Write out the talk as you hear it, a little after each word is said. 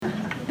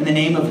In the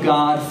name of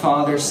God,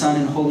 Father, Son,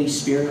 and Holy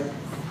Spirit,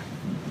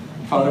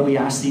 Father, we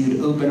ask that you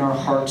would open our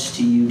hearts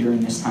to you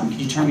during this time.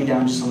 Could you turn me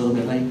down just a little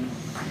bit late?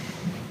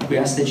 We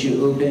ask that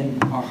you open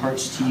our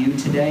hearts to you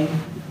today.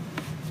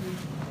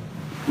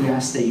 We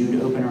ask that you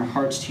would open our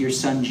hearts to your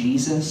Son,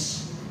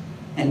 Jesus,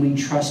 and we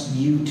trust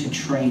you to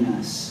train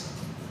us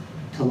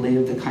to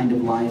live the kind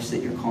of lives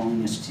that you're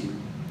calling us to.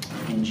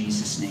 In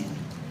Jesus' name,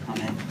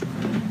 amen.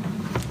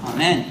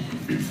 Amen.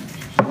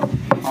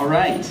 All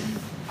right.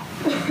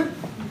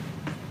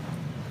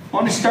 I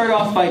want to start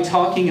off by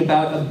talking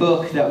about a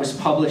book that was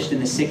published in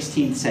the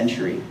 16th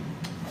century.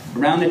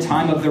 Around the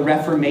time of the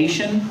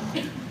Reformation,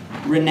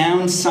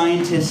 renowned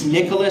scientist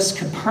Nicholas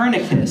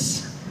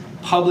Copernicus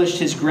published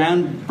his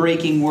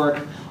groundbreaking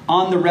work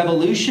on the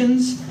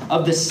revolutions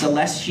of the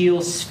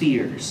celestial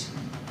spheres.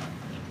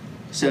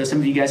 So some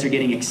of you guys are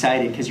getting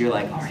excited because you're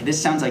like, all right, this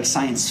sounds like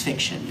science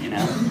fiction, you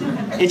know?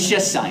 It's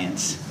just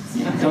science.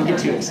 Don't get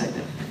too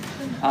excited.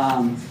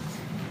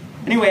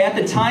 Anyway, at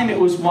the time, it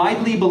was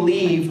widely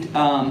believed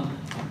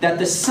that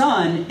the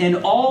sun and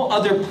all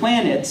other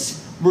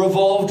planets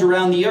revolved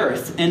around the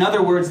earth. In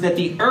other words, that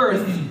the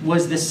earth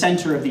was the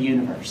center of the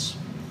universe,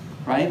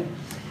 right?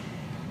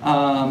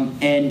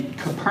 And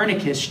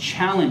Copernicus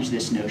challenged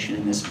this notion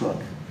in this book,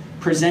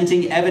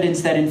 presenting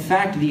evidence that, in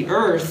fact, the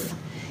earth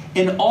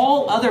and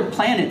all other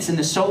planets in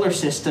the solar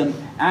system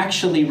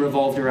actually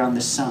revolved around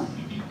the sun.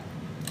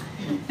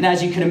 And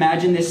as you can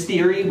imagine, this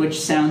theory,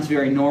 which sounds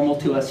very normal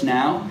to us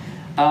now,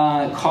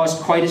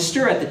 caused quite a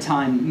stir at the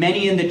time.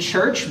 Many in the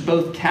church,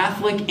 both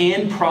Catholic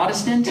and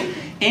Protestant,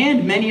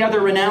 and many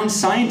other renowned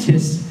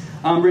scientists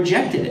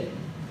rejected it.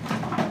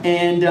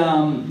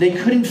 And they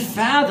couldn't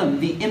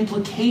fathom the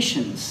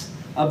implications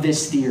of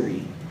this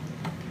theory.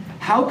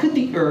 How could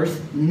the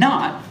earth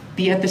not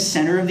be at the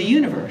center of the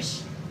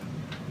universe?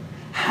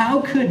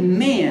 How could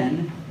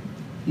man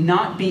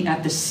not be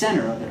at the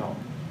center of it all?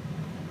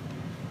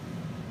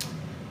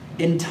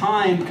 In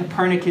time,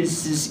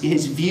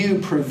 his view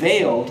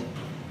prevailed,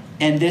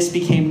 and this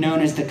became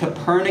known as the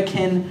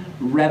Copernican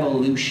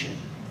Revolution.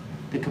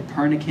 The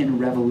Copernican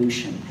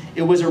Revolution.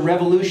 It was a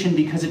revolution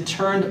because it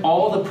turned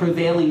all the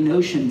prevailing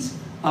notions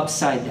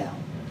upside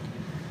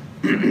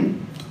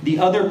down. The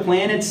other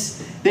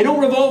planets, they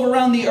don't revolve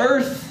around the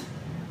Earth.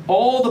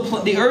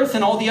 The Earth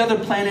and all the other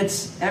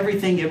planets,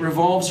 everything, it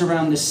revolves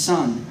around the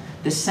sun.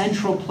 The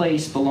central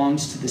place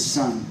belongs to the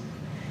sun.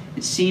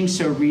 It seems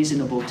so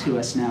reasonable to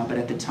us now, but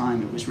at the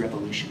time it was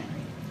revolutionary.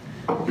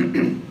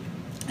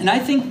 And I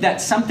think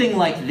that something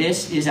like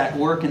this is at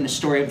work in the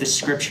story of the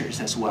Scriptures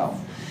as well.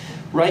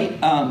 Right?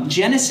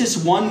 Genesis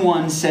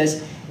 1:1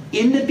 says,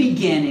 "In the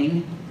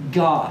beginning,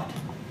 God."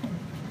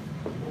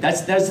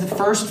 That's the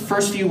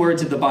first few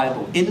words of the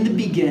Bible. In the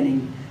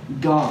beginning,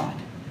 God.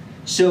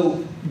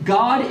 So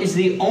God is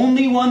the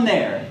only one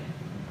there.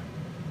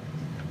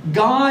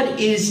 God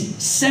is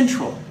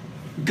central.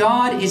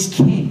 God is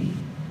king.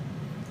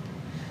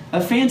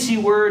 A fancy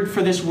word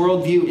for this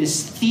worldview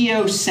is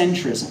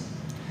theocentrism.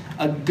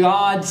 A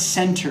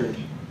God-centered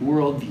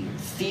worldview.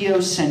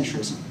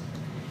 Theocentrism.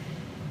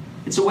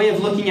 It's a way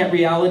of looking at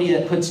reality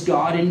that puts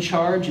God in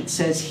charge. It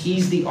says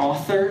He's the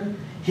author.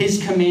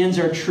 His commands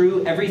are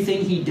true.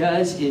 Everything He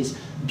does is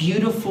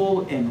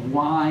beautiful and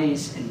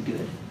wise and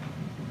good.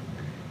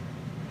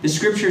 The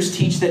Scriptures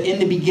teach that in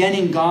the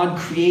beginning, God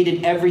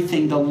created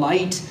everything. The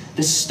light,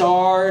 the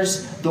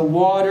stars, the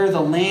water,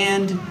 the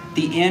land,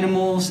 the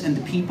animals, and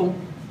the people.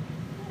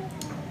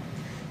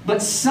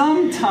 But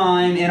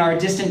sometime in our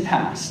distant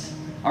past,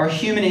 our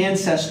human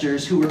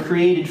ancestors who were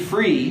created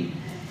free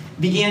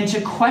began to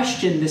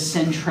question the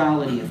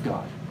centrality of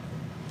God.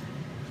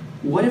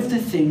 What if the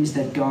things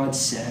that God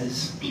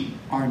says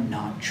are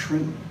not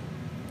true?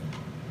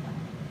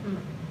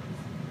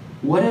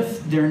 What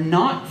if they're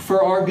not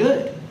for our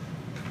good?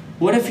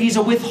 What if He's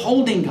a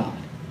withholding God?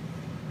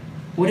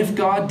 What if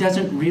God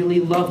doesn't really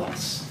love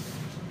us?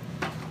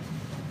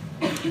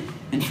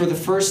 And for the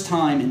first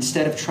time,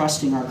 instead of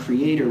trusting our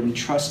Creator, we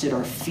trusted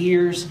our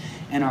fears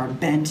and our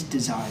bent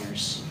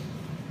desires.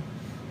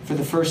 For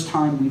the first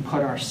time, we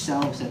put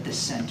ourselves at the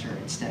center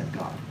instead of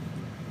God.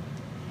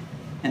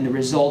 And the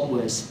result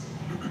was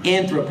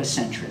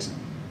anthropocentrism,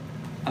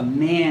 a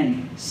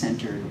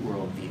man-centered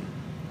worldview.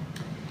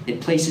 It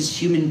places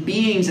human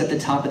beings at the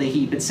top of the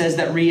heap. It says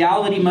that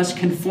reality must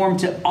conform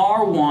to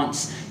our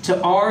wants,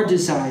 to our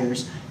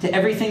desires, to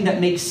everything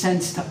that makes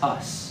sense to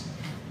us.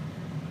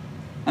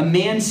 A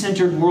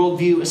man-centered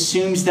worldview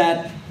assumes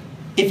that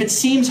if it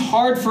seems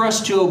hard for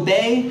us to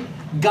obey,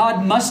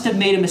 God must have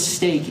made a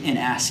mistake in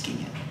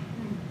asking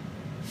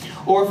it.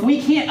 Or if we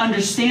can't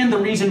understand the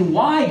reason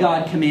why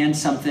God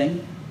commands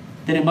something,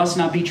 then it must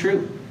not be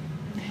true.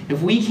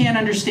 If we can't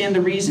understand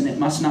the reason, it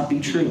must not be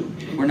true.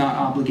 We're not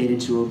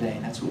obligated to obey.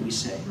 That's what we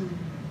say.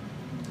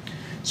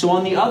 So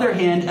on the other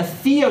hand, a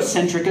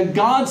theocentric, a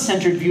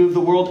God-centered view of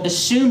the world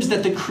assumes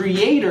that the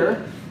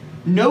Creator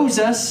knows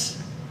us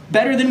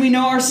better than we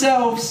know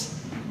ourselves.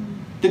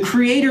 The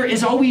Creator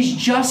is always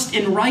just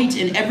and right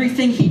in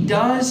everything He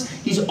does.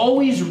 He's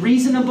always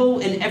reasonable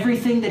in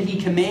everything that He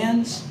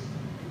commands.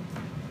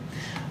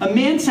 A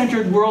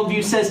man-centered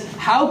worldview says,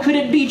 how could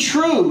it be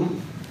true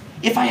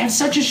if I have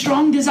such a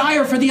strong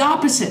desire for the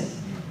opposite?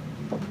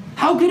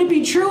 How could it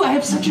be true? I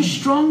have such a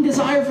strong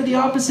desire for the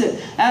opposite.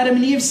 Adam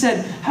and Eve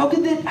said, how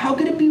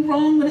could it be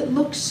wrong when it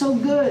looks so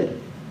good?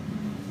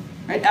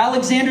 Right?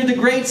 Alexander the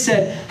Great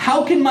said,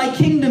 how can my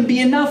kingdom be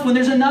enough when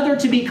there's another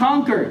to be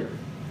conquered?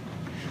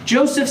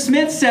 Joseph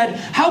Smith said,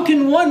 how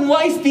can one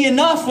wife be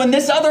enough when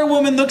this other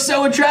woman looks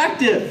so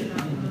attractive?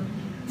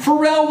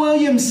 Pharrell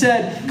Williams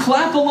said,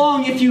 clap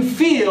along if you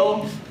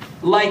feel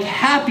like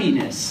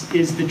happiness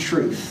is the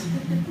truth.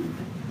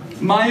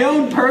 My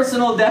own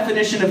personal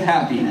definition of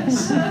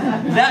happiness.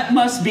 That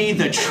must be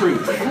the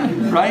truth,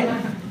 right?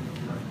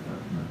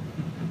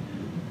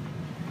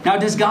 Now,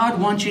 does God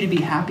want you to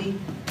be happy?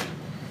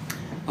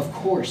 Of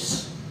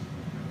course.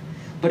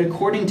 But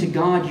according to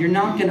God, you're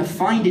not going to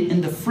find it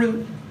in the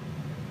fruit.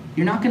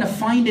 You're not going to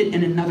find it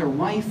in another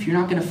wife. You're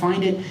not going to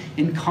find it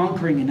in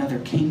conquering another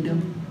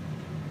kingdom.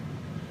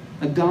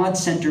 A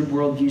God-centered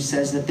worldview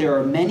says that there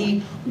are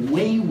many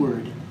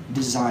wayward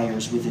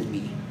desires within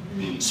me.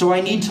 So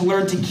I need to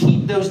learn to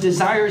keep those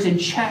desires in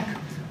check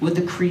with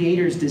the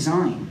Creator's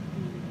design.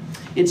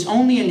 It's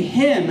only in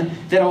Him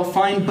that I'll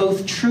find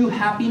both true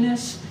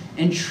happiness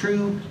and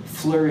true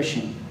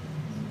flourishing.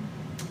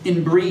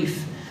 In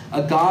brief,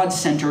 a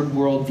God-centered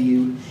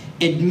worldview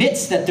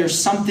admits that there's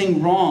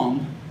something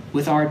wrong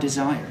with our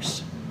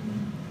desires.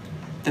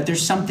 That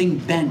there's something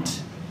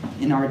bent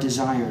in our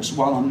desires,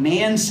 while a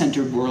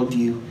man-centered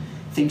worldview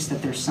thinks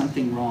that there's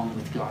something wrong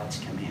with God's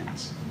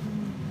commands.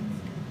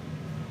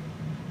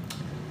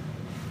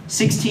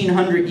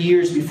 1,600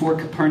 years before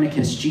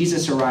Copernicus,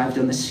 Jesus arrived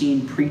on the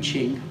scene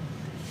preaching,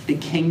 the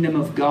kingdom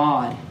of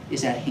God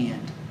is at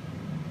hand.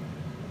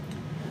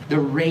 The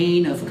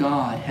reign of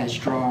God has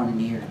drawn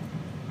near.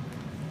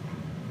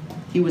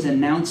 He was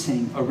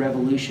announcing a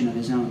revolution of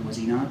his own, was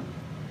he not?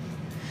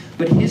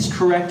 But his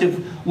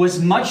corrective was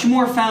much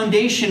more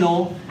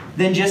foundational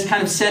than just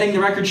kind of setting the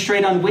record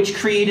straight on which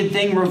created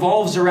thing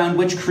revolves around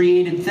which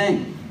created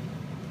thing.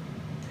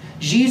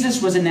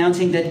 Jesus was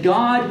announcing that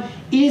God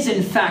is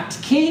in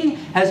fact king,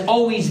 has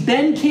always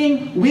been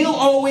king, will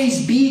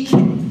always be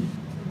king.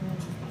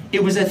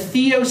 It was a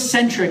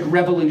theocentric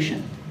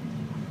revolution.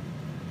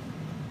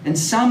 And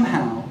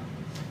somehow,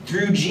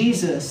 through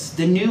Jesus,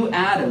 the new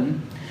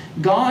Adam,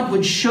 God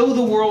would show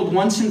the world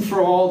once and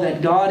for all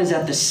that God is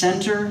at the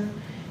center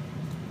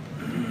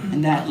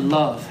and that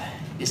love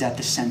is at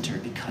the center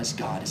because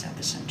God is at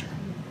the center.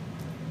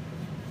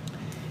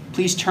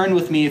 Please turn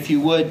with me, if you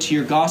would, to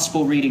your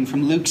gospel reading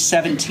from Luke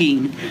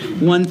 17,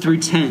 1 through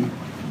 10.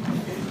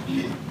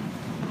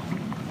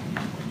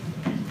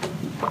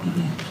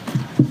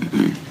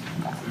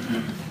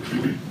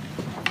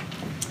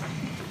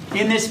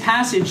 In this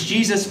passage,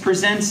 Jesus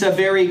presents a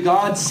very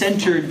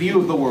God-centered view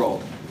of the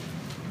world.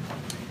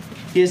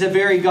 He has a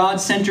very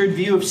God-centered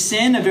view of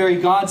sin, a very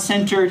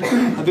God-centered,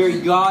 a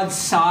very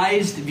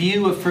God-sized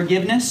view of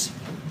forgiveness.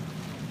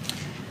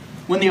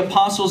 When the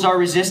apostles are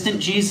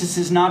resistant, Jesus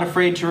is not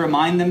afraid to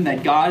remind them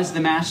that God is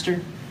the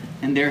master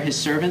and they're his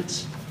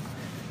servants.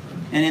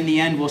 And in the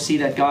end, we'll see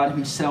that God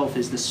himself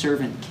is the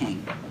servant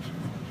king.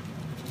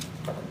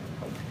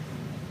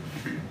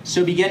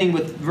 So beginning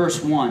with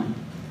verse 1,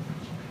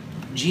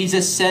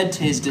 Jesus said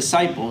to his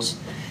disciples,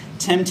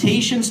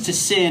 "Temptations to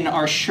sin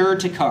are sure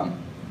to come."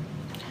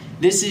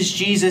 This is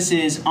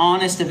Jesus'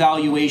 honest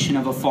evaluation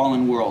of a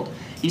fallen world.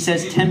 He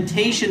says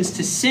temptations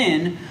to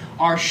sin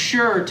are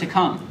sure to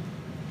come.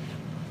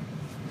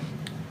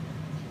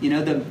 You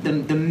know,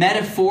 the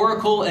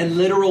metaphorical and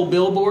literal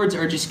billboards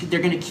are they're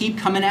going to keep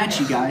coming at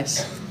you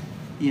guys.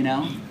 You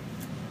know?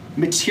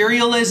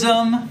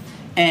 Materialism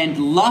and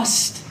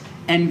lust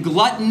and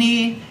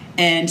gluttony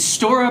and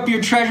store up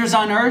your treasures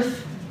on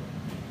earth.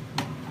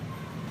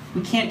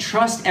 We can't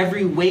trust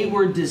every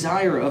wayward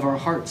desire of our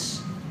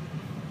hearts.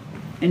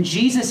 And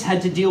Jesus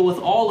had to deal with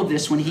all of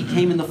this when he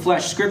came in the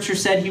flesh. Scripture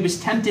said he was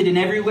tempted in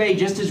every way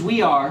just as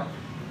we are,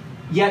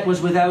 yet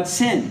was without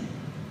sin.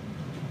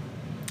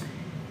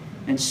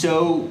 And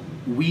so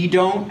we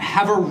don't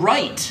have a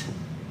right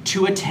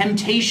to a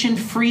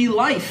temptation-free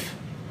life.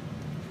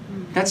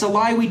 That's a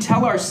lie we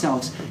tell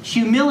ourselves.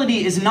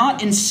 Humility is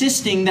not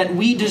insisting that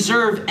we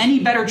deserve any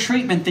better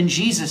treatment than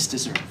Jesus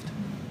deserved.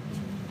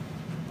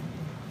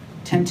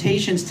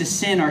 Temptations to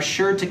sin are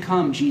sure to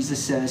come,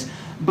 Jesus says,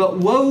 but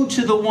woe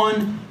to the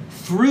one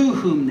through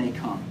whom they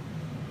come.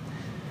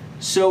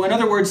 So, in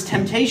other words,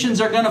 temptations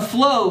are going to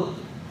flow,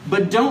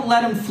 but don't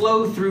let them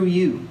flow through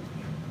you.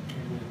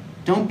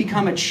 Don't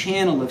become a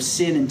channel of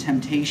sin and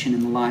temptation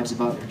in the lives of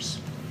others.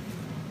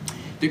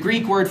 The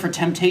Greek word for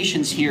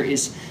temptations here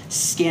is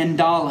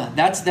scandala.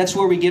 That's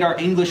where we get our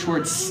English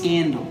word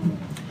scandal.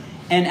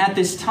 And at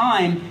this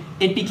time,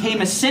 it became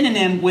a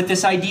synonym with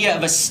this idea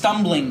of a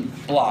stumbling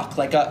block,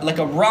 like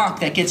a rock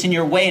that gets in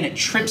your way and it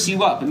trips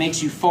you up. It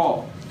makes you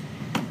fall.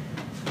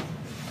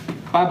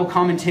 Bible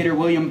commentator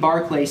William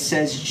Barclay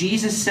says,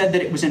 Jesus said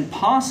that it was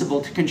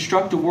impossible to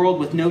construct a world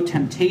with no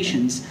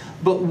temptations,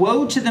 but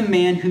woe to the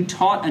man who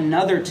taught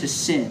another to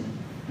sin,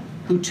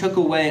 who took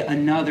away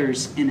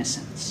another's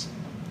innocence.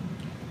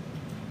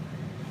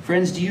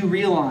 Friends, do you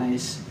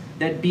realize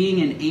that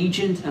being an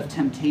agent of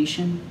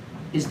temptation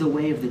is the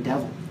way of the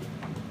devil?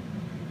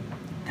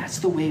 That's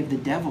the way of the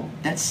devil.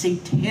 That's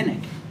satanic.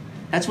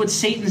 That's what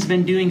Satan's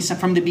been doing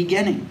from the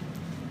beginning.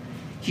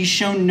 He's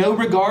shown no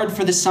regard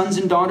for the sons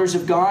and daughters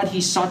of God.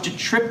 He sought to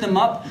trip them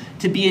up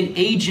to be an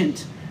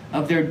agent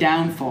of their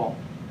downfall.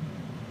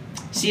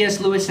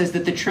 C.S. Lewis says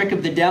that the trick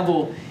of the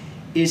devil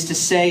is to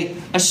say,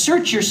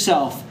 assert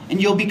yourself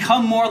and you'll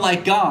become more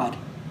like God.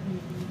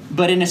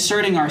 But in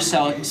asserting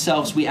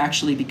ourselves, we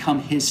actually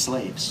become his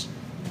slaves.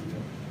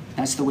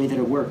 That's the way that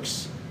it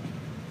works.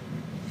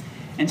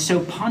 And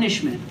so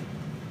punishment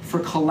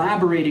for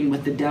collaborating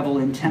with the devil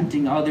and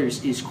tempting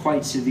others is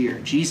quite severe.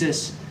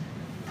 Jesus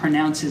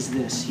pronounces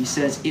this. He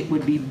says, it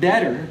would be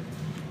better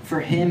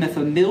for him if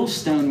a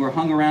millstone were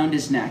hung around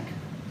his neck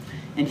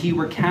and he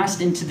were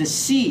cast into the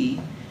sea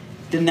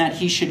than that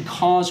he should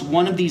cause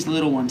one of these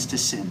little ones to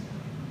sin.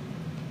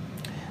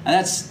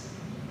 And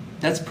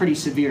that's pretty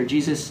severe.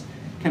 Jesus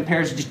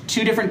compares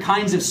two different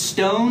kinds of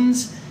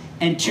stones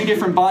and two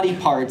different body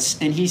parts.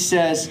 And he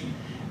says,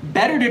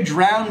 better to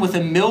drown with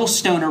a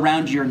millstone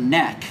around your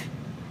neck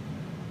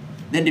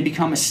than to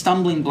become a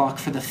stumbling block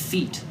for the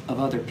feet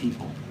of other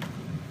people.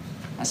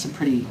 That's some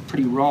pretty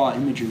raw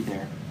imagery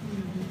there.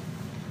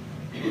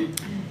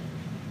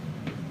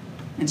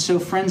 And so,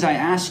 friends, I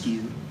ask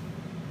you,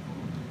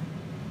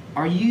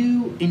 are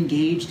you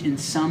engaged in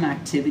some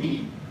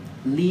activity,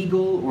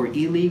 legal or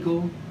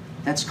illegal,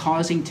 that's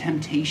causing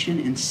temptation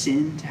and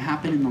sin to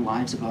happen in the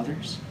lives of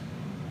others?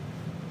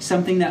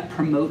 Something that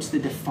promotes the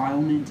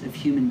defilement of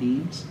human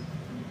beings?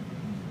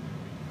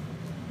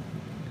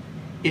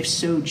 If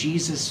so,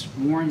 Jesus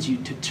warns you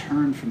to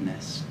turn from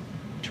this,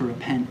 to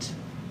repent,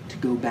 to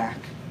go back.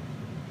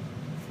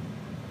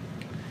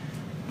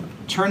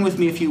 Turn with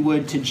me, if you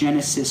would, to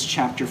Genesis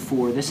chapter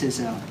 4. This is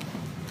a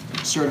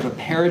sort of a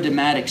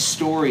paradigmatic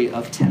story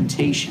of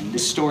temptation, the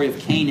story of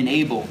Cain and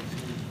Abel.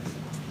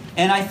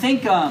 And I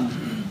think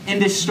in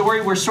this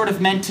story, we're sort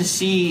of meant to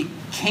see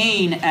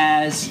Cain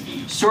as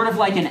sort of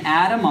like an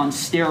Adam on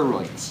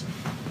steroids.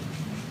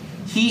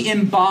 He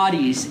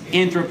embodies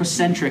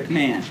anthropocentric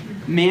man,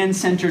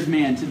 man-centered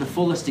man to the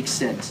fullest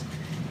extent.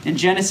 In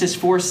Genesis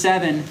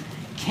 4:7,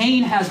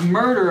 Cain has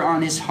murder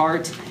on his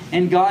heart,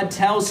 and God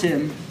tells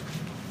him,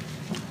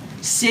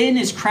 sin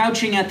is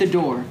crouching at the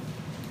door.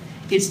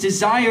 Its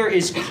desire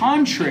is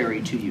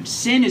contrary to you.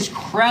 Sin is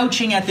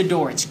crouching at the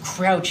door. It's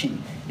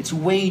crouching. It's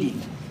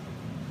waiting.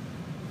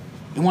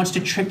 It wants to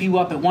trip you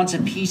up. It wants a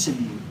piece of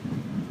you.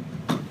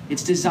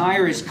 Its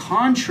desire is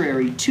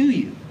contrary to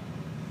you.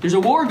 There's a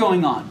war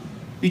going on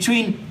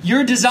between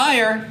your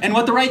desire and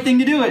what the right thing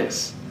to do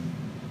is.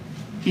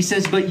 He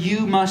says, but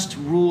you must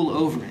rule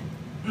over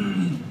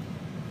it.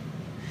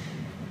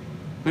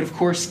 But of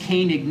course,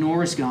 Cain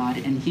ignores God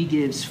and he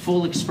gives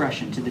full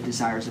expression to the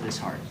desires of his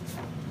heart.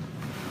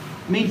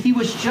 I mean, he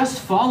was just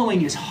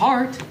following his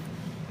heart.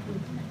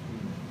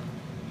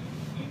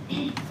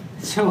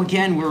 So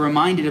again, we're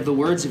reminded of the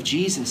words of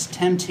Jesus.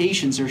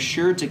 Temptations are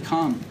sure to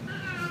come.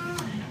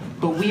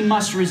 But we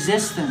must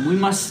resist them. We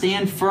must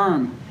stand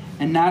firm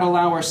and not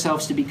allow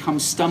ourselves to become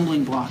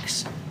stumbling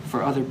blocks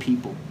for other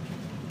people.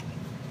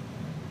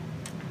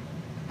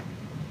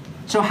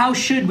 So how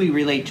should we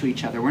relate to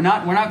each other? We're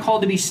not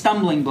called to be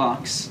stumbling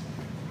blocks,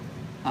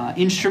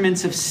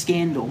 instruments of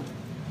scandal.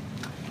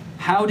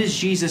 How does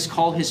Jesus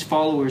call his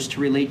followers to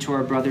relate to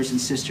our brothers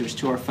and sisters,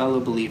 to our fellow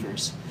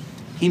believers?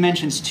 He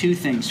mentions two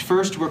things.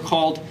 First, we're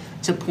called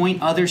to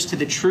point others to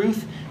the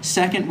truth.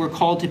 Second, we're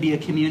called to be a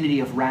community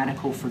of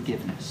radical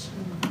forgiveness.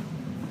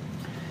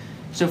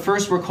 So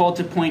first, we're called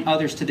to point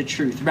others to the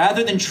truth.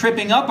 Rather than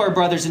tripping up our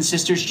brothers and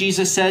sisters,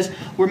 Jesus says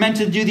we're meant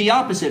to do the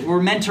opposite.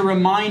 We're meant to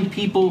remind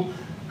people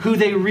who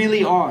they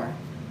really are,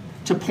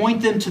 to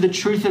point them to the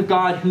truth of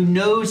God who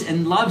knows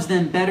and loves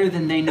them better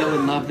than they know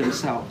and love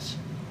themselves.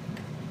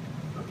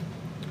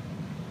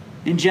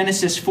 In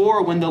Genesis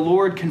 4, when the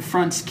Lord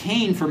confronts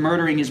Cain for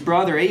murdering his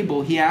brother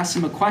Abel, he asks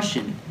him a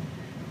question,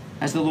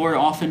 as the Lord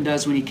often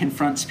does when he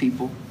confronts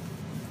people.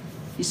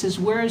 He says,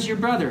 where is your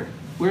brother?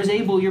 Where's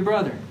Abel, your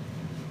brother?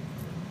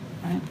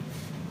 Right?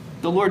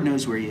 The Lord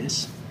knows where he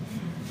is,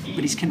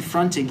 but he's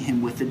confronting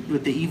him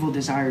with the evil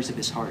desires of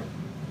his heart.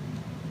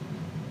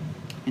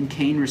 And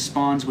Cain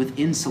responds with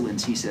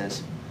insolence. He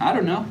says, I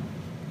don't know.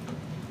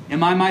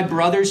 Am I my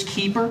brother's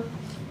keeper?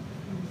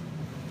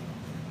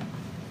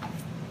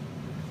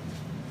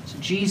 So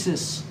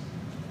Jesus,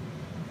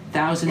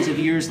 thousands of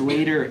years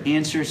later,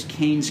 answers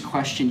Cain's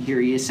question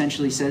here. He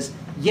essentially says,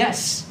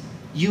 yes,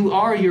 you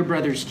are your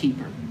brother's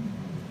keeper.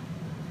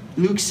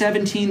 Luke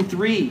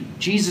 17:3,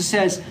 Jesus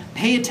says,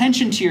 pay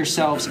attention to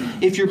yourselves.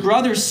 If your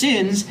brother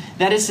sins,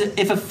 that is,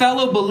 if a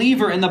fellow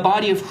believer in the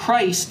body of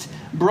Christ,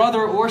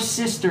 brother or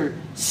sister,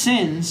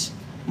 sins,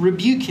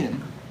 rebuke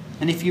him.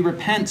 And if he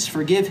repents,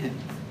 forgive him.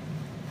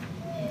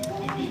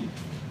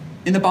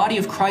 In the body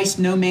of Christ,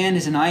 no man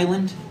is an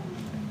island.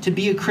 To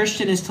be a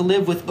Christian is to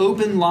live with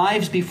open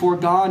lives before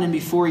God and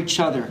before each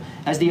other.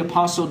 As the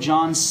Apostle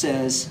John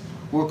says,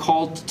 we're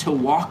called to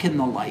walk in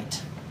the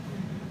light.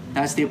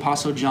 That's the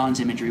Apostle John's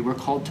imagery. We're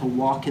called to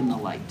walk in the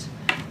light.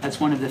 That's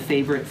one of the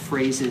favorite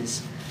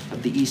phrases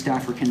of the East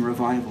African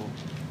revival.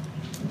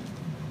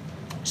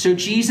 So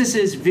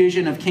Jesus'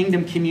 vision of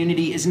kingdom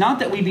community is not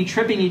that we be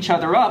tripping each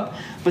other up,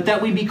 but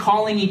that we be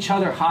calling each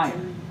other higher,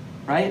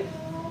 right?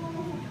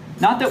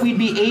 Not that we'd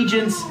be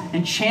agents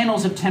and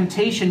channels of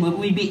temptation, but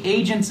we'd be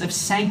agents of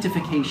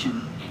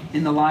sanctification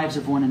in the lives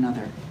of one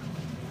another.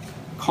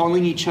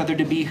 Calling each other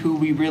to be who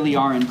we really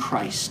are in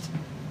Christ.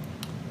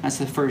 That's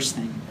the first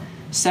thing.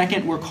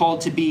 Second, we're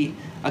called to be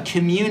a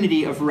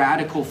community of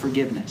radical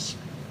forgiveness.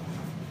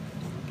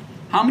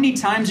 How many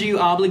times are you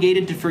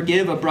obligated to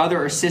forgive a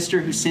brother or sister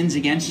who sins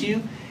against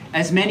you?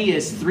 As many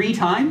as 3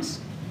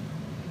 times?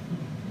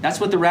 That's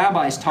what the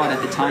rabbis taught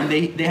at the time.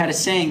 They had a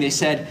saying. They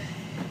said,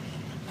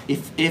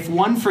 if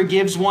one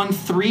forgives one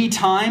 3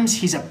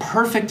 times, he's a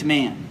perfect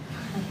man.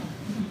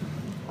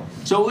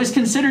 So it was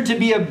considered to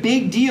be a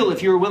big deal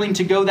if you were willing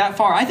to go that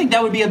far. I think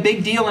that would be a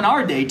big deal in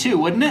our day too,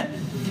 wouldn't it?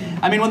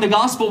 I mean, when the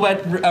gospel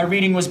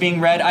reading was being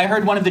read, I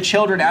heard one of the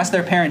children ask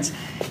their parents,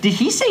 did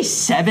he say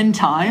 7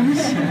 times?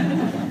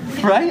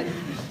 Right?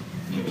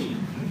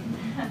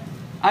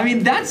 I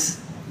mean, that's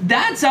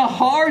a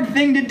hard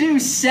thing to do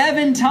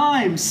 7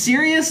 times.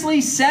 Seriously,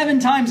 7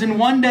 times in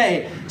one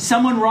day.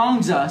 Someone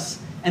wrongs us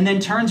and then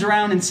turns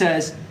around and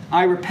says,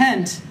 I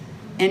repent,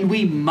 and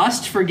we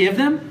must forgive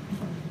them?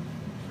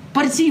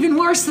 But it's even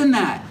worse than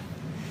that.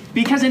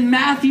 Because in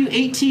Matthew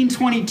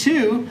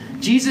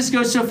 18:22, Jesus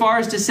goes so far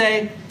as to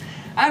say,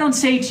 I don't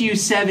say to you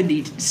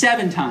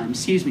 77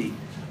 times,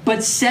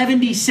 but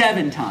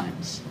 77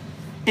 times.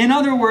 In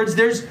other words,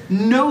 there's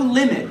no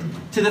limit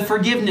to the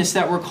forgiveness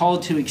that we're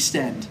called to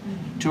extend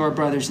to our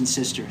brothers and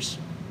sisters.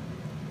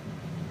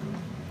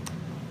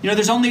 You know,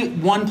 there's only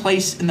one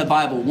place in the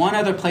Bible, one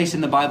other place in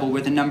the Bible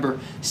where the number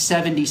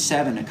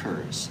 77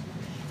 occurs.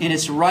 And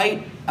it's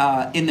right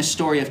in the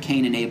story of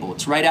Cain and Abel.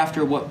 It's right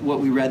after what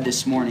we read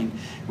this morning.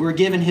 We're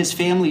given his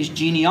family's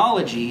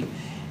genealogy,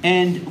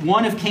 and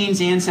one of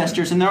Cain's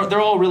ancestors, and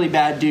they're all really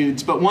bad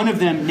dudes, but one of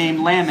them, named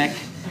Lamech,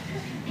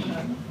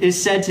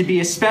 is said to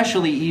be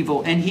especially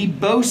evil, and he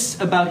boasts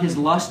about his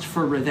lust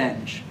for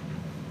revenge.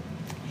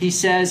 He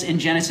says in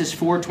Genesis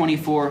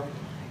 4:24,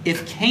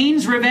 if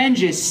Cain's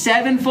revenge is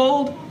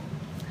 7-fold,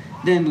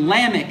 then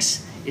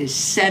Lamech's is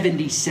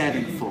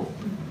 77-fold.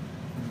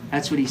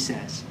 That's what he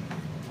says.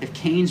 If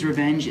Cain's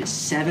revenge is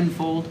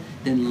 7-fold,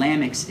 then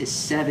Lamech's is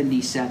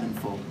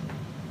 77-fold.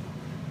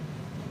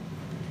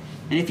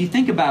 And if you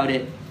think about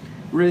it,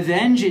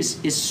 revenge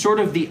is sort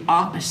of the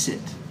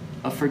opposite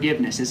of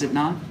forgiveness, is it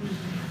not?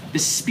 The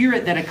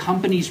spirit that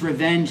accompanies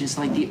revenge is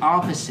like the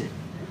opposite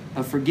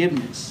of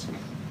forgiveness.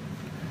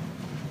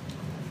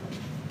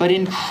 But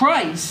in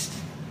Christ,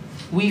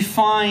 we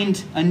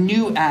find a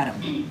new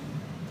Adam.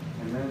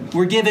 Amen.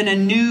 We're given a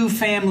new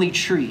family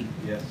tree.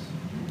 Yes.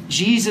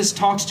 Jesus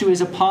talks to his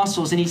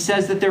apostles and he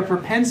says that their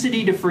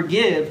propensity to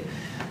forgive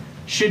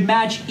should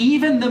match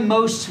even the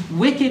most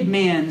wicked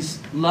man's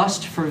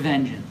lust for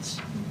vengeance.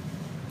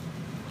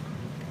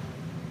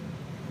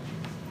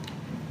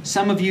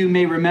 Some of you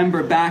may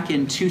remember back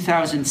in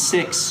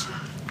 2006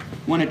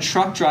 when a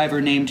truck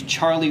driver named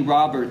Charlie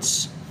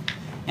Roberts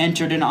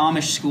entered an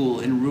Amish school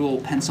in rural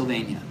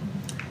Pennsylvania.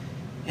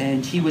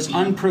 And he was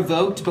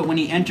unprovoked, but when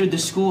he entered the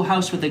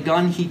schoolhouse with a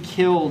gun, he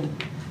killed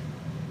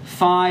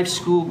 5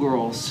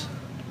 schoolgirls'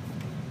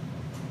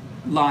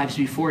 lives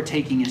before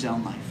taking his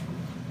own life.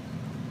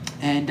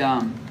 And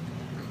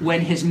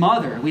when his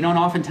mother, we don't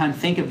oftentimes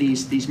think of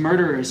these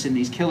murderers and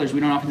these killers,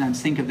 we don't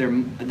oftentimes think of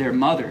their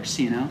mothers,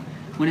 you know.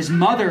 When his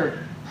mother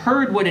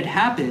heard what had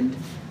happened,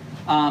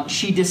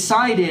 she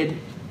decided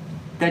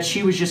that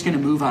she was just going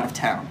to move out of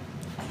town.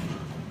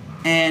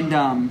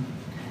 And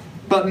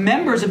but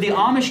members of the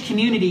Amish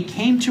community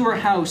came to her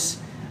house.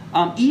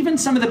 Even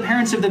some of the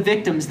parents of the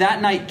victims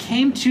that night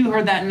came to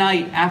her that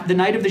night, after the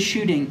night of the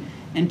shooting,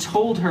 and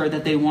told her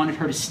that they wanted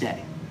her to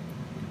stay.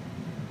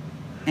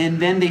 And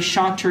then they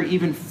shocked her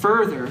even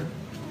further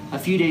a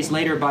few days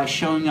later by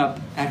showing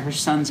up at her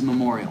son's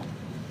memorial.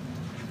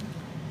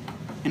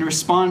 In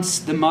response,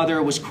 the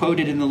mother was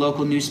quoted in the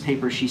local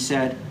newspaper. She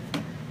said,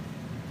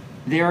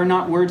 "There are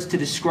not words to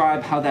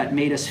describe how that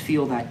made us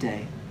feel that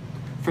day.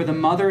 For the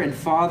mother and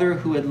father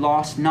who had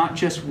lost not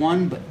just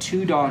 1 but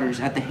 2 daughters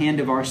at the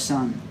hand of our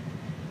son,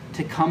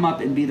 to come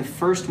up and be the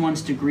first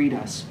ones to greet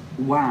us.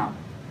 Wow.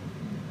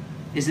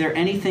 Is there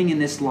anything in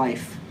this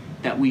life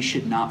that we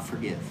should not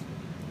forgive?"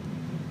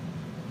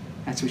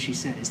 That's what she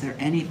said. Is there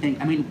anything?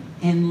 I mean,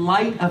 in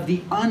light of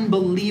the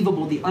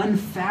unbelievable, the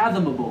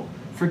unfathomable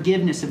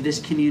forgiveness of this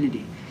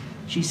community,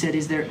 she said,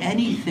 is there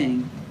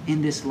anything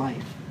in this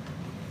life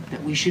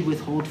that we should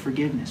withhold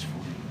forgiveness for?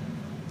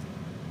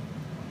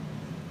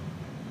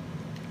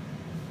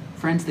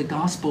 Friends, the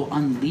gospel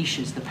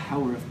unleashes the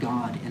power of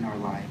God in our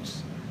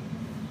lives.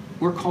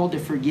 We're called to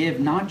forgive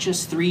not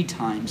just 3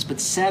 times, but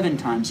 7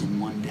 times in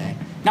one day.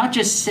 Not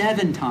just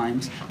 7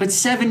 times, but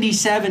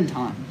 77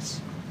 times.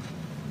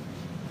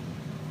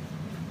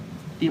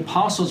 The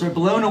apostles are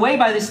blown away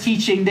by this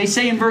teaching. They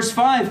say in verse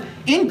 5,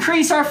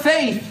 increase our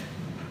faith.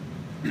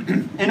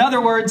 In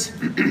other words,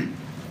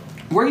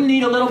 We're going to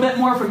need a little bit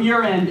more from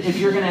your end if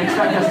you're going to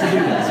expect us to do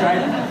this, right?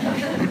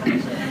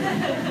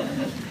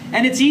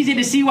 And it's easy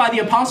to see why the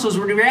apostles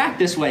would react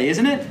this way,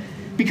 isn't it?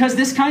 Because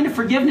this kind of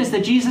forgiveness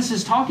that Jesus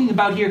is talking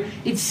about here,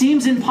 it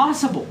seems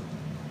impossible.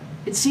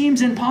 It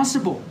seems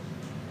impossible.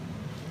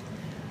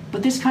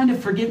 But this kind of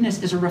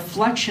forgiveness is a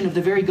reflection of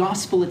the very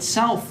gospel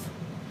itself.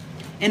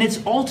 And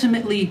it's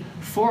ultimately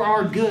for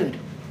our good.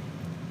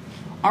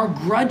 Our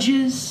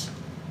grudges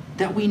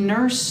that we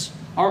nurse,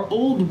 our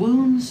old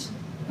wounds,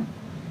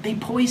 they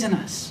poison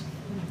us.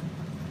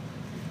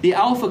 The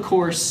Alpha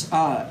Course,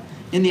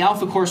 in the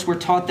Alpha Course, we're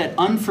taught that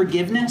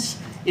unforgiveness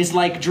is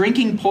like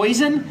drinking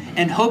poison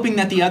and hoping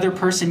that the other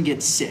person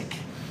gets sick.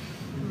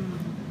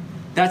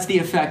 That's the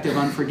effect of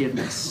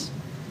unforgiveness,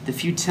 the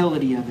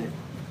futility of it.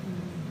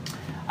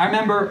 I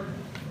remember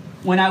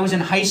when I was in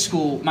high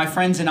school, my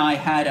friends and I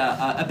had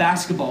a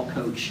basketball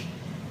coach,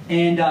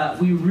 and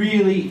we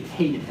really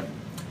hated him.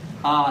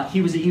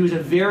 He was a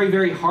very,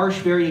 very harsh,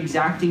 very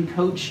exacting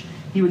coach.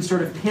 He would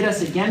sort of pit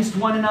us against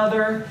one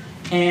another,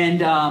 and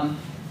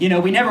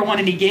we never won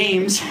any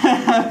games.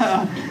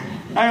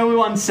 I mean, we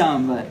won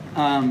some, but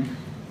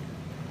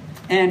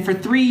and for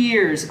 3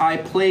 years I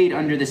played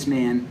under this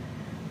man,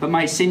 but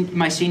my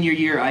senior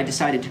year I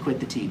decided to quit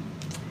the team.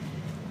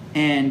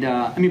 And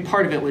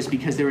part of it was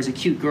because there was a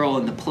cute girl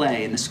in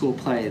the school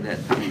play that,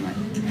 anyway,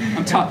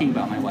 I'm talking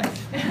about my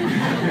wife.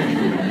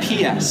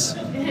 P.S.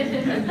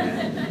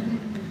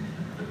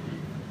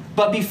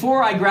 But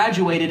before I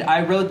graduated,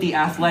 I wrote the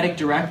athletic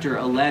director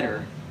a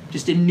letter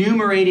just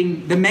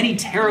enumerating the many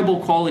terrible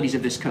qualities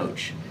of this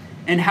coach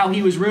and how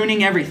he was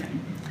ruining everything.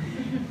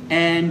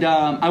 And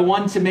I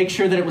wanted to make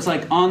sure that it was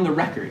like on the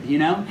record, you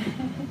know?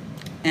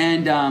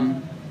 And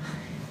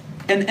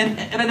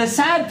the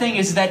sad thing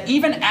is that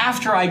even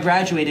after I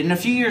graduated, and a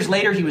few years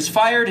later he was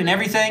fired and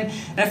everything,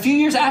 and a few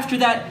years after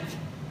that,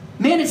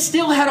 man, it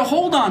still had a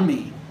hold on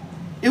me.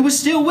 It was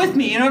still with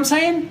me, you know what I'm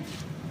saying?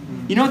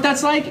 You know what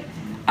that's like?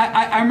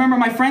 I remember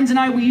my friends and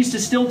I, we used to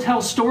still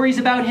tell stories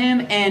about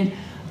him, and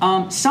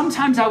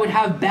sometimes I would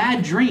have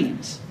bad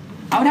dreams.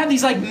 I would have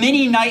these like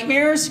mini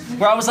nightmares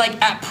where I was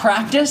like at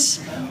practice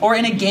or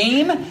in a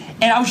game,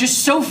 and I was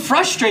just so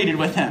frustrated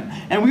with him.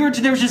 And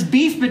there was just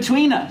beef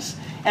between us.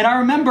 And I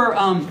remember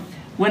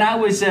when I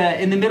was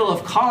in the middle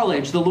of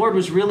college, the Lord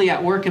was really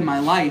at work in my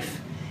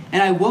life.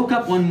 And I woke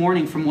up one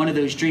morning from one of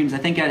those dreams. I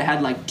think I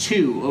had like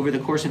 2 over the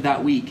course of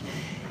that week.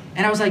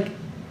 And I was like,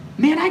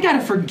 man, I got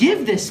to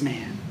forgive this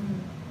man.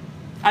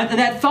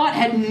 That thought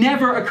had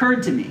never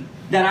occurred to me,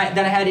 that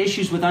I had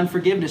issues with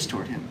unforgiveness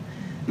toward him.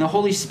 And the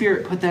Holy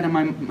Spirit put that in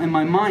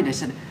my mind. I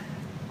said,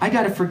 I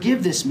got to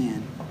forgive this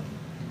man.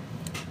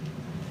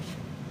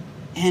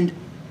 And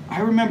I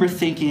remember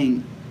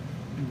thinking,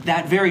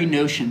 that very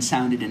notion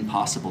sounded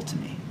impossible to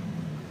me.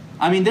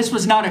 I mean, this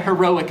was not a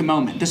heroic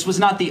moment. This was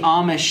not the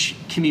Amish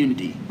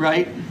community,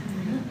 right?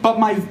 But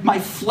my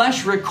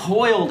flesh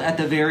recoiled at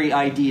the very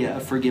idea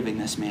of forgiving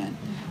this man.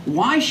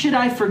 Why should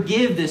I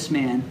forgive this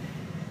man?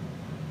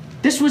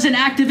 This was an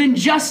act of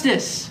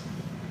injustice.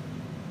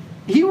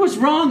 He was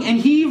wrong and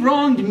he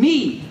wronged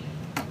me.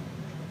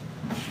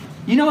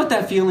 You know what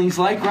that feeling's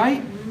like,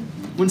 right?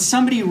 When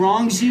somebody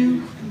wrongs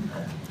you,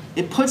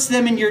 it puts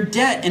them in your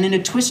debt, and in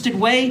a twisted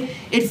way,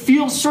 it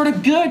feels sort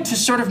of good to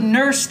sort of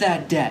nurse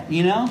that debt,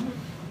 you know?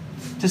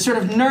 To sort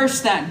of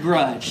nurse that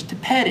grudge, to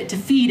pet it, to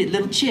feed it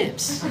little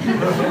chips.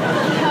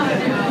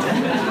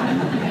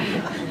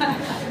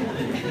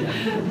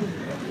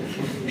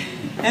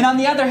 And on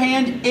the other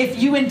hand,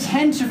 if you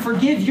intend to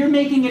forgive, you're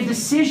making a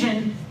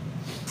decision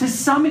to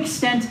some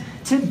extent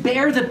to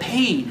bear the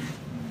pain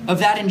of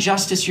that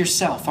injustice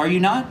yourself, are you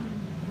not?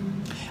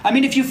 I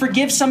mean, if you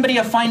forgive somebody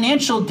a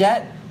financial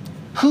debt,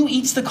 who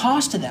eats the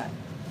cost of that?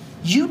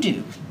 You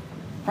do,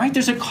 right?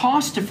 There's a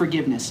cost to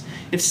forgiveness.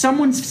 If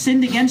someone's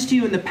sinned against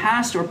you in the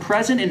past or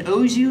present and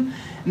owes you,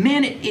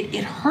 man,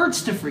 it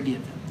hurts to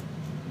forgive them.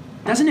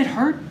 Doesn't it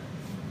hurt?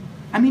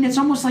 I mean, it's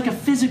almost like a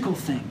physical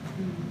thing.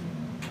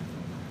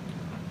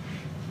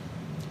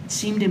 It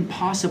seemed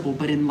impossible,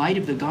 but in light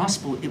of the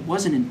gospel, it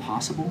wasn't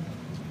impossible.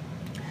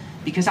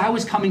 Because I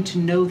was coming to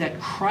know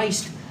that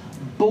Christ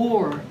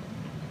bore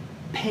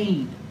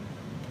pain.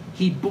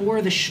 He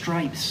bore the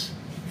stripes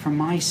for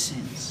my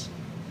sins.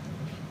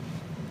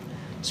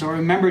 So I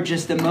remember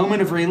just the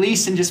moment of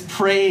release and just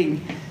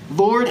praying,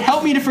 Lord,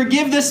 help me to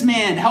forgive this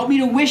man. Help me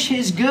to wish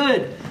his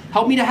good.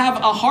 Help me to have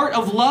a heart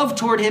of love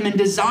toward him and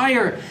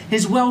desire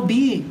his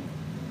well-being.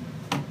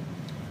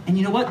 And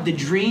you know what? The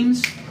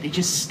dreams, they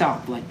just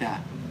stopped like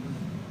that.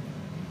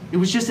 It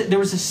was just that there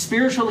was a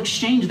spiritual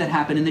exchange that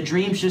happened, and the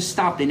dreams just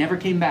stopped. They never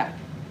came back.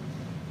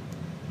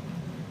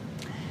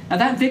 Now,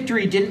 that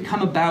victory didn't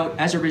come about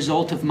as a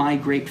result of my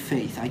great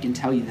faith. I can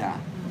tell you that.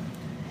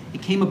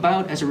 It came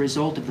about as a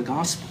result of the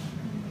gospel.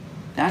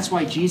 That's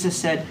why Jesus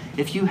said,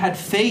 if you had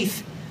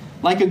faith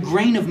like a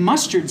grain of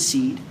mustard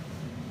seed,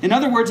 in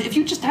other words, if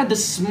you just had the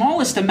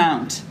smallest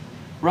amount,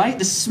 right?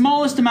 The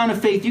smallest amount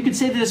of faith, you could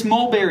say to this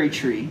mulberry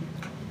tree,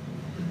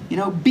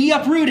 be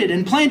uprooted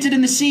and planted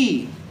in the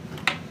sea.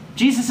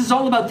 Jesus is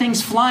all about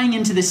things flying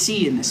into the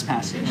sea in this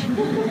passage.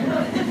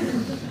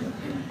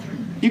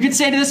 You could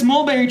say to this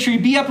mulberry tree,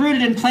 be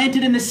uprooted and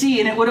planted in the sea,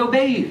 and it would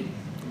obey you.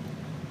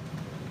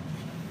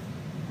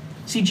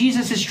 See,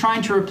 Jesus is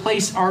trying to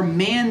replace our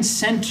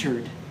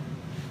man-centered,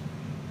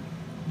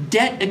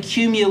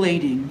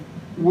 debt-accumulating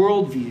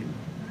worldview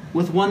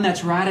with one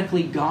that's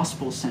radically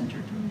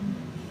gospel-centered.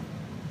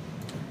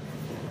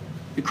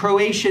 The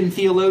Croatian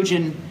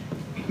theologian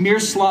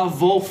Miroslav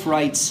Volf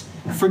writes,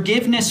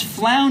 forgiveness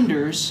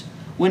flounders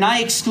when I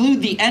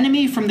exclude the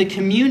enemy from the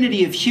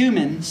community of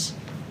humans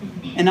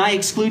and I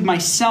exclude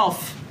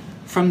myself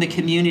from the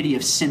community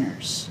of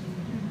sinners.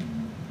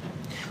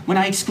 When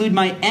I exclude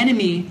my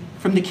enemy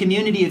from the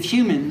community of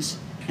humans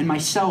and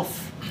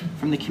myself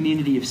from the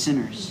community of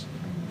sinners.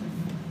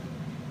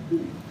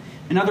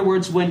 In other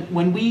words,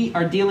 when we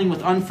are dealing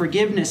with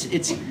unforgiveness,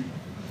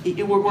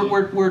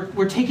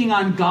 we're taking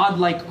on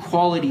godlike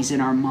qualities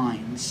in our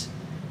minds.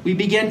 We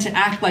begin to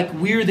act like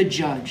we're the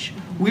judge.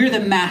 We're the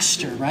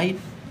master, right?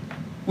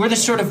 We're the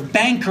sort of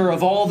banker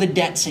of all the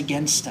debts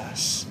against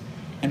us.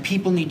 And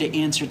people need to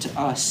answer to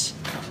us.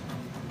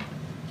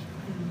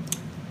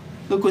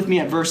 Look with me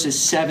at verses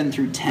 7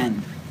 through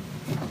 10.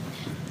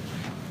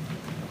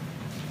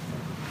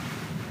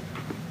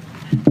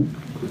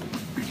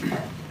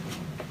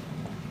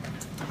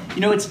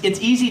 You know, it's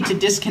easy to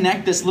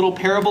disconnect this little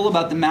parable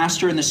about the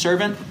master and the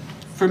servant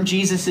from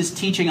Jesus'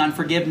 teaching on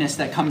forgiveness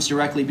that comes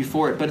directly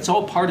before it, but it's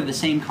all part of the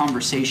same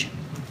conversation.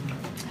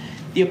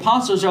 The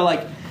apostles are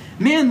like,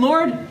 man,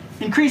 Lord,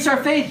 increase our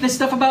faith. This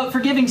stuff about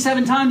forgiving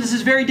 7 times, this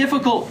is very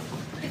difficult.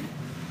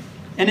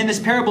 And in this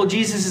parable,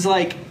 Jesus is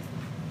like,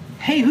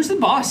 hey, who's the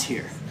boss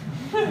here?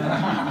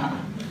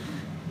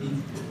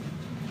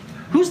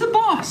 Who's the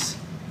boss?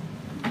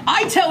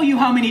 I tell you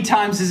how many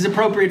times this is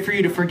appropriate for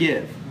you to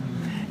forgive.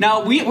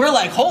 Now, we're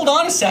like, hold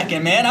on a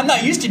second, man. I'm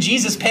not used to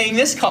Jesus playing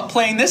this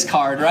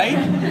card, right?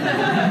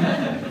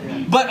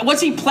 But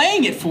what's he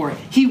playing it for?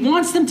 He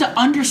wants them to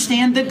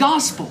understand the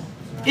gospel.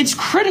 It's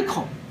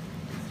critical,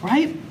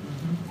 right?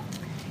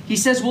 He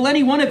says, will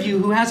any one of you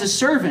who has a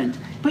servant,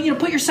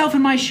 put yourself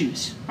in my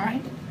shoes, all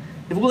right?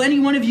 Will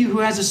any one of you who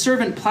has a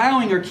servant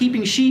plowing or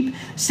keeping sheep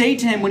say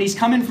to him when he's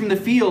coming from the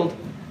field,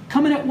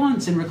 come in at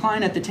once and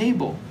recline at the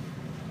table?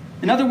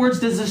 In other words,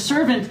 does the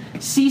servant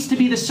cease to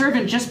be the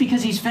servant just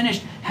because he's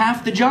finished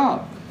half the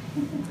job?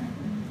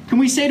 Can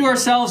we say to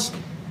ourselves,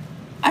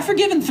 I've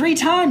forgiven 3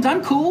 times,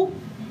 I'm cool.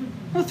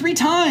 No, 3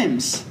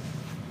 times.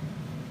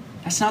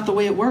 That's not the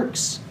way it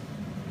works.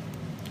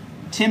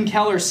 Tim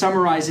Keller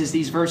summarizes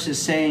these verses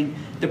saying,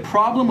 the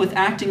problem with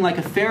acting like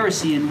a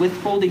Pharisee and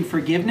withholding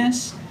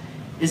forgiveness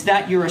is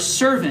that you're a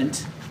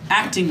servant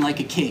acting like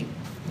a king.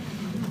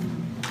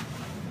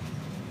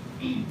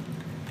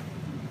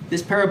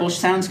 This parable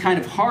sounds kind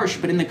of harsh,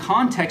 but in the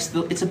context,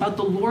 it's about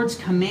the Lord's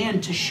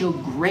command to show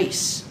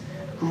grace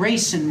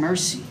and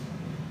mercy.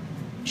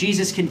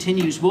 Jesus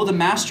continues, will the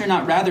master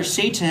not rather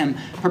say to him,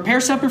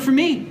 prepare supper for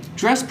me,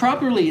 dress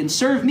properly, and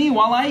serve me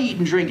while I eat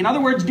and drink? In other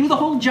words, do the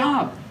whole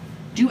job.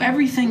 Do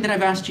everything that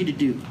I've asked you to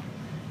do.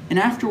 And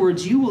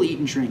afterwards, you will eat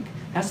and drink.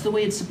 That's the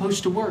way it's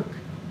supposed to work.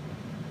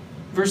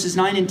 Verses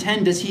 9 and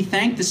 10, does he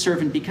thank the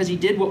servant because he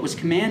did what was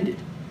commanded?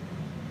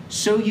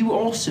 So you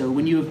also,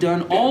 when you have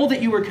done all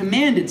that you were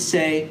commanded,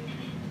 say,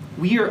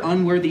 we are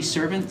unworthy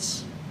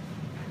servants.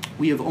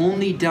 We have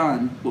only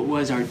done what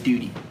was our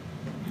duty.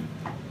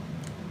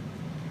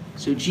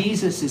 So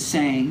Jesus is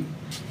saying,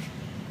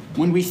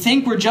 when we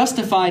think we're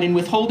justified in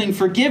withholding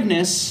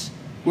forgiveness,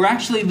 we're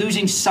actually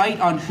losing sight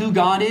on who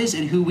God is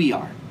and who we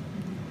are.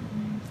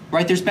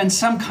 Right? There's been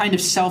some kind of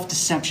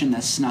self-deception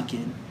that's snuck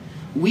in.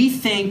 We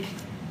think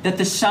that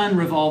the sun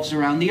revolves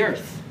around the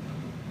earth.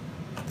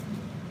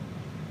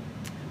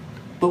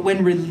 But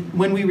when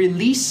we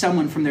release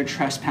someone from their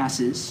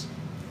trespasses,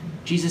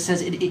 Jesus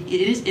says it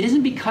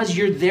isn't because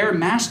you're their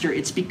master,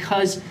 it's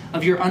because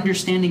of your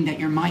understanding that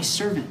you're my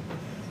servant.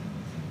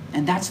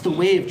 And that's the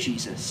way of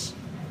Jesus.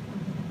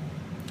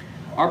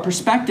 Our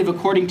perspective,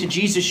 according to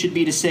Jesus, should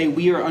be to say,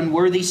 we are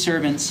unworthy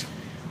servants.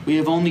 We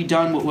have only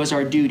done what was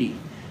our duty.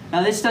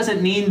 Now, this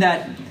doesn't mean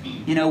that,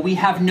 we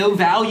have no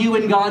value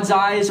in God's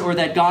eyes or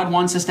that God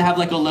wants us to have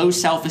like a low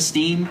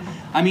self-esteem.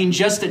 I mean,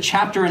 just a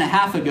chapter and a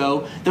half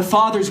ago, the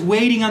Father's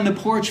waiting on the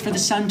porch for the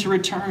Son to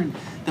return.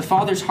 The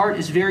Father's heart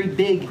is very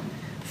big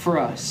for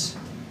us.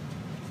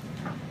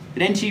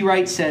 But N.T.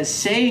 Wright says,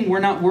 saying we're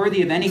not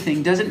worthy of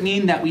anything doesn't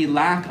mean that we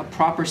lack a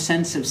proper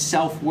sense of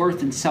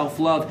self-worth and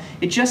self-love.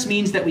 It just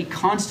means that we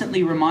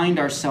constantly remind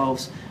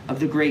ourselves of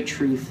the great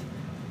truth.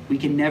 We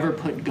can never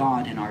put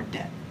God in our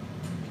debt.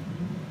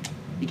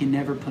 We can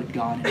never put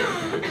God in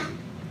our debt.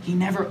 He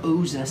never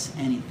owes us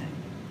anything.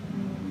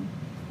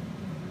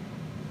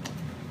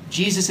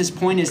 Jesus'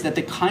 point is that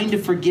this kind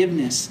of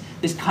forgiveness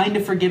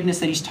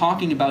that he's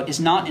talking about is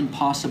not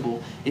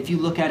impossible if you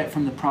look at it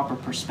from the proper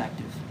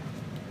perspective.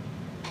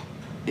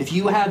 If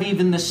you have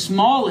even the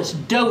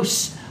smallest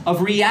dose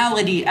of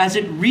reality as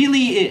it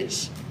really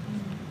is,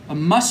 a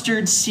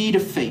mustard seed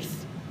of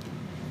faith,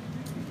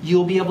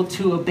 you'll be able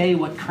to obey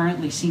what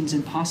currently seems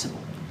impossible.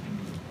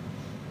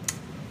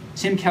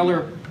 Tim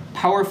Keller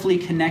powerfully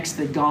connects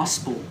the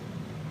gospel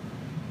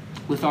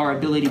with our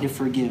ability to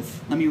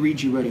forgive. Let me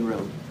read you what he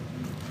wrote.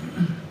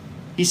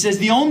 He says,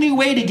 the only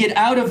way to get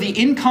out of the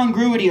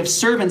incongruity of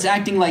servants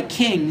acting like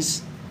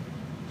kings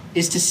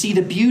is to see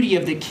the beauty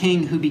of the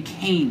king who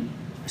became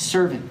a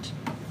servant.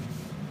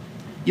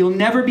 You'll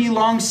never be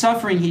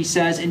long-suffering, he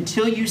says,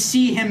 until you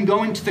see him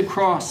going to the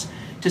cross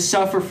to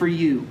suffer for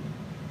you.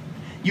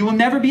 You will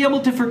never be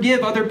able to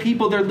forgive other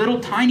people their little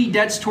tiny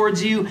debts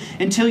towards you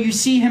until you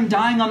see him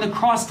dying on the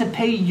cross to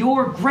pay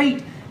your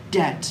great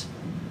debt.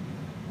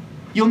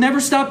 You'll never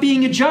stop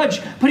being a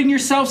judge, putting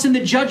yourselves in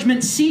the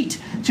judgment seat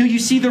till you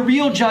see the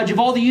real judge of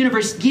all the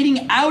universe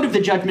getting out of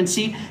the judgment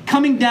seat,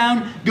 coming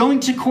down, going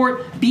to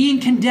court, being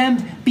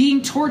condemned,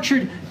 being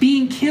tortured,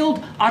 being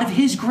killed out of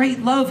his great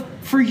love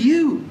for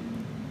you.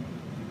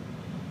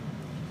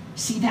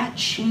 See, that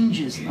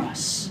changes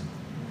us.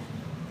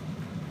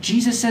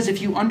 Jesus says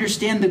if you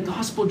understand the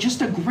gospel,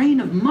 just a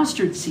grain of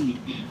mustard seed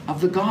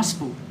of the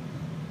gospel,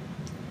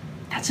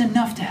 that's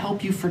enough to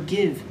help you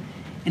forgive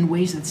in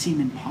ways that seem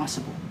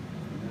impossible.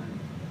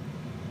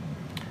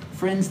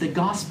 Friends, the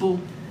gospel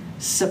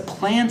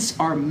supplants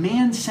our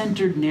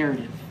man-centered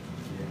narrative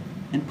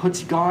and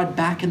puts God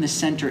back in the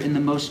center in the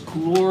most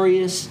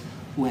glorious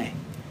way.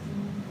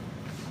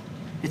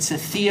 It's a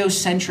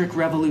theocentric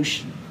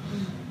revolution.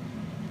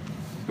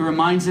 It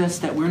reminds us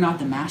that we're not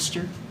the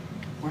master,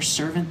 we're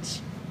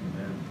servants.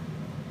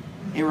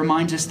 It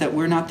reminds us that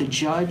we're not the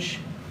judge,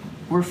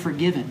 we're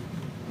forgiven.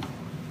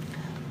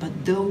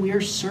 But though we're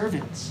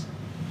servants,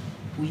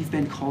 we've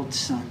been called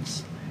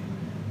sons.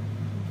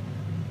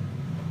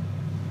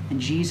 And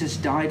Jesus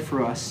died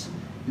for us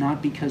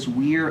not because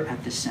we're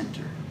at the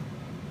center.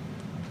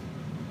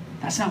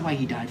 That's not why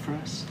he died for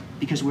us,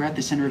 because we're at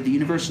the center of the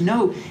universe.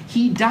 No,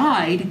 he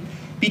died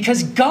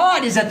because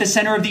God is at the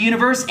center of the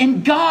universe,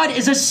 and God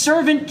is a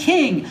servant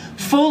king,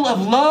 full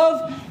of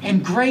love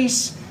and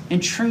grace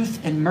and truth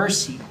and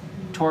mercy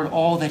toward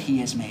all that he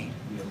has made.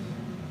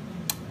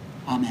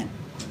 Amen.